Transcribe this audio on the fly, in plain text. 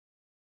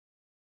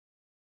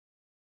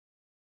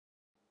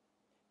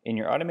In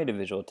your automated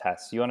visual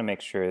tests, you want to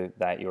make sure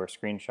that your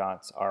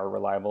screenshots are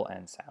reliable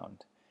and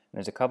sound. And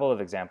there's a couple of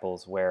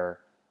examples where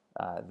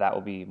that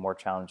will be more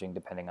challenging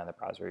depending on the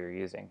browser you're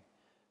using.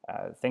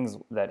 Things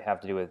that have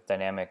to do with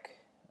dynamic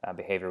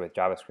behavior with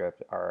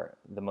JavaScript are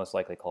the most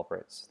likely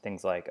culprits.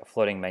 Things like a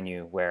floating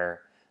menu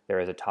where there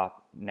is a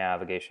top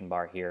navigation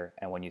bar here,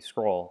 and when you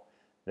scroll,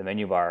 the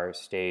menu bar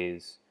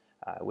stays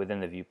within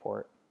the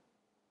viewport.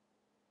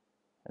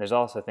 And there's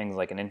also things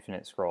like an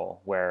infinite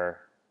scroll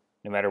where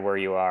no matter where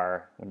you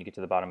are, when you get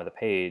to the bottom of the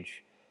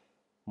page,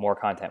 more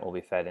content will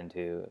be fed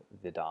into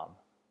the DOM.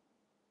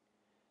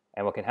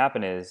 And what can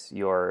happen is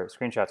your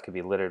screenshots could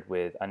be littered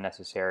with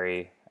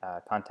unnecessary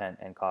content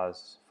and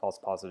cause false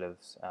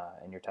positives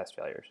in your test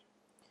failures.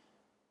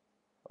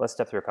 Let's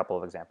step through a couple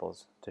of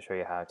examples to show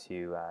you how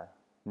to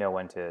know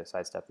when to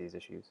sidestep these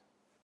issues.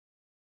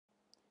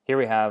 Here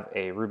we have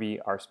a Ruby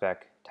RSpec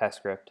test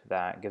script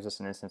that gives us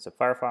an instance of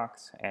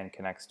Firefox and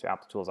connects to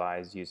Applitools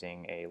Eyes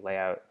using a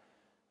layout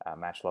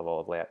match level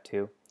of layout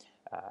 2.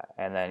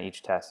 And then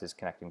each test is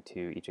connecting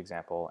to each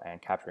example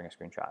and capturing a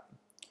screenshot.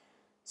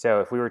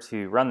 So if we were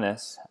to run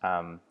this,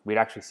 we'd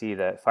actually see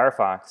that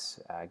Firefox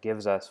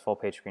gives us full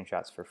page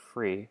screenshots for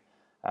free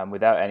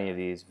without any of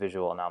these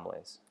visual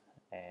anomalies.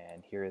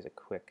 And here is a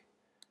quick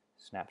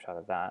snapshot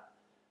of that.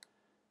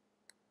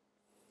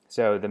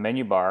 So the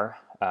menu bar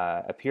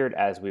appeared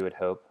as we would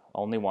hope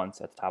only once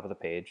at the top of the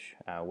page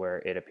where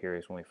it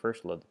appears when we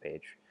first load the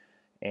page.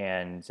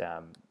 And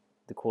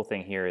the cool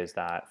thing here is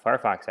that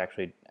Firefox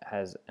actually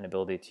has an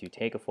ability to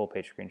take a full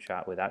page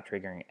screenshot without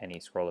triggering any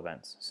scroll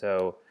events.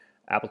 So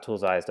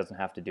Applitools Eyes doesn't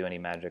have to do any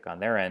magic on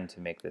their end to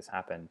make this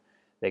happen.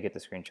 They get the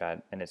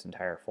screenshot in its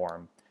entire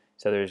form.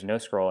 So there's no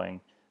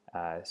scrolling,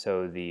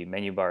 so the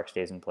menu bar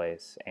stays in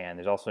place, and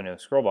there's also no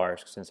scroll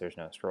bars since there's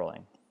no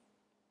scrolling.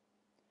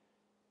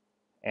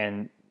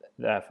 And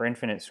for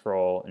infinite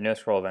scroll, no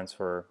scroll events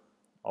were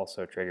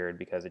also triggered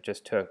because it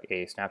just took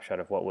a snapshot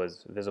of what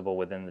was visible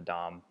within the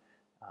DOM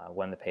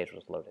when the page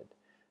was loaded.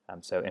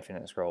 So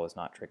infinite scroll is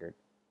not triggered.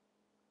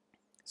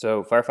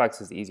 So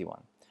Firefox is the easy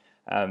one.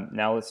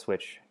 Now let's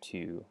switch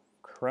to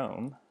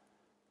Chrome.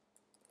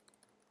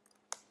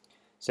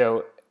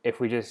 So if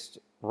we just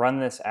run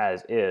this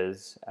as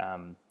is,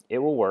 it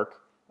will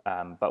work,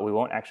 but we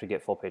won't actually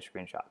get full page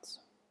screenshots.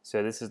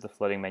 So this is the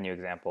floating menu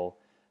example,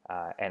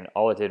 and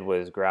all it did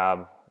was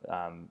grab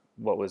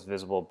what was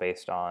visible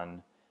based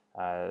on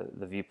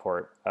the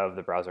viewport of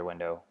the browser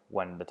window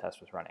when the test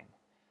was running.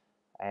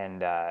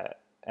 And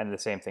the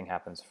same thing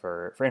happens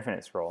for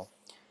infinite scroll.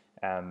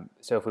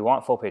 So if we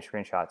want full page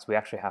screenshots, we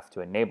actually have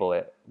to enable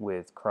it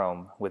with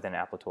Chrome within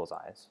Applitools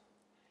Eyes.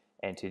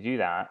 And to do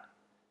that,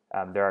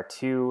 there are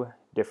two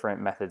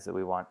different methods that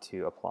we want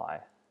to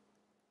apply.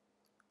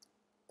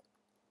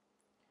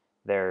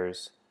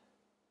 There's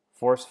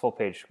force full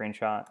page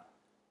screenshot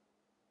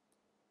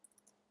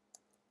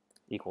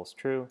equals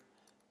true,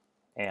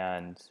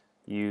 and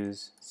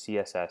use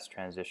CSS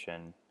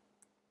transition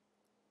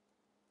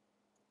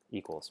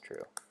equals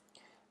true.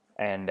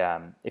 And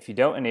if you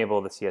don't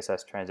enable the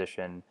CSS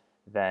transition,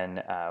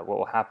 then what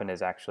will happen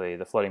is actually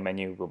the floating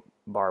menu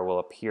bar will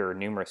appear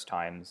numerous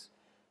times.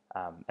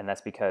 And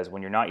that's because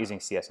when you're not using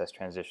CSS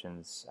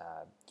transitions,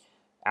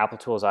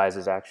 Applitools Eyes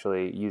is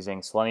actually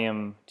using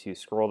Selenium to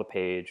scroll the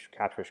page,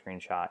 capture a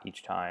screenshot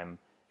each time,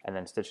 and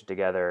then stitch it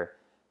together.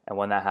 And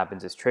when that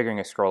happens, it's triggering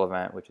a scroll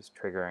event, which is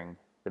triggering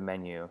the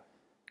menu.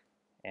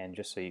 And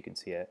just so you can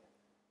see it,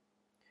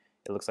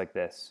 it looks like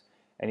this.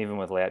 And even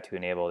with layout 2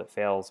 enabled, it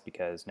fails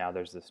because now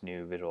there's this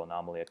new visual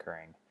anomaly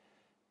occurring.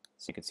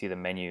 So you can see the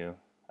menu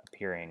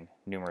appearing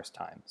numerous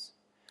times.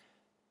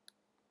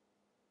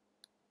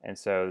 And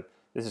so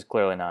this is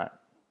clearly not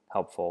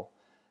helpful.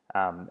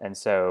 And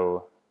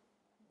so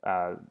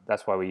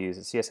that's why we use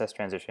a CSS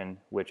transition,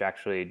 which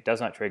actually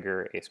does not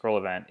trigger a scroll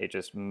event. It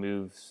just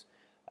moves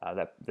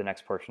the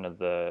next portion of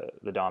the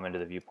DOM into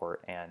the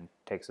viewport and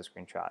takes a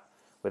screenshot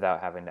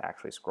without having to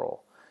actually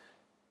scroll.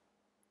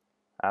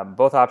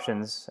 Both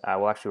options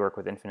will actually work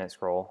with infinite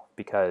scroll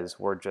because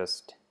we're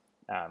just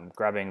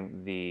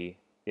grabbing the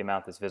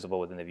amount that's visible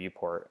within the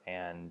viewport,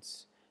 and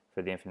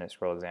for the infinite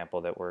scroll example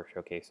that we're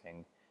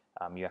showcasing,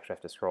 you actually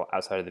have to scroll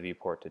outside of the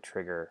viewport to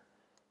trigger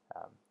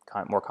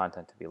more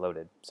content to be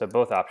loaded. So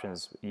both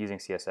options, using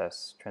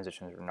CSS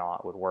transitions or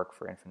not, would work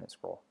for infinite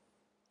scroll.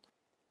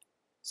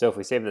 So if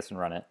we save this and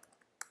run it,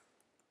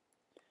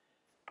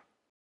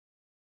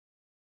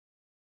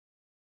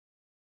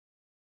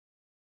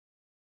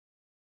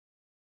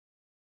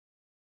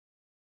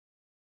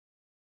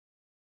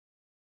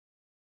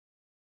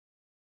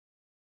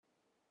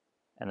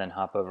 and then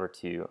hop over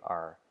to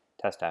our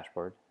test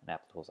dashboard in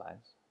Applitools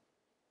Eyes,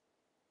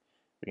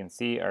 we can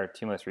see our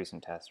two most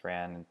recent tests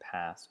ran and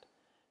passed,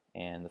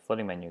 and the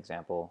floating menu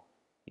example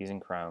using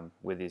Chrome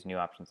with these new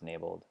options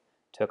enabled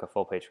took a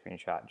full page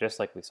screenshot just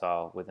like we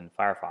saw within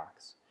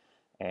Firefox,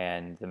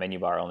 and the menu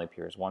bar only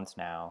appears once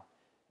now,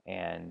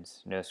 and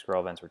no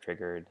scroll events were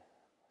triggered,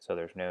 so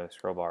there's no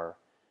scroll bar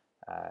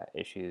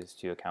issues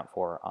to account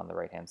for on the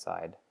right hand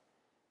side.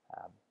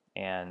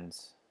 And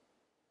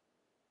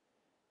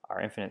our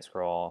infinite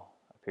scroll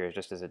appears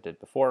just as it did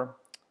before,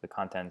 the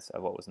contents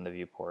of what was in the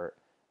viewport,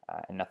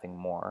 and nothing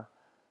more.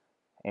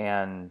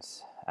 And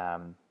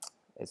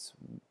it's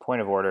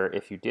point of order,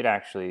 if you did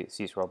actually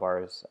see scroll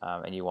bars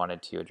and you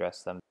wanted to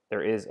address them,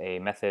 there is a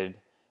method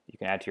you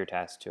can add to your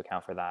test to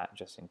account for that,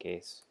 just in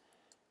case.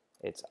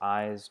 It's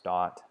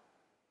eyes.hide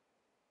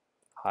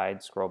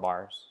scroll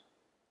bars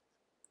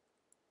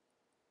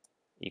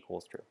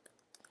equals true.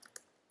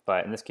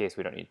 But in this case,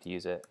 we don't need to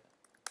use it,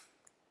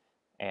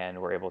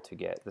 and we're able to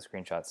get the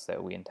screenshots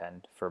that we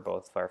intend for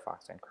both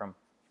Firefox and Chrome.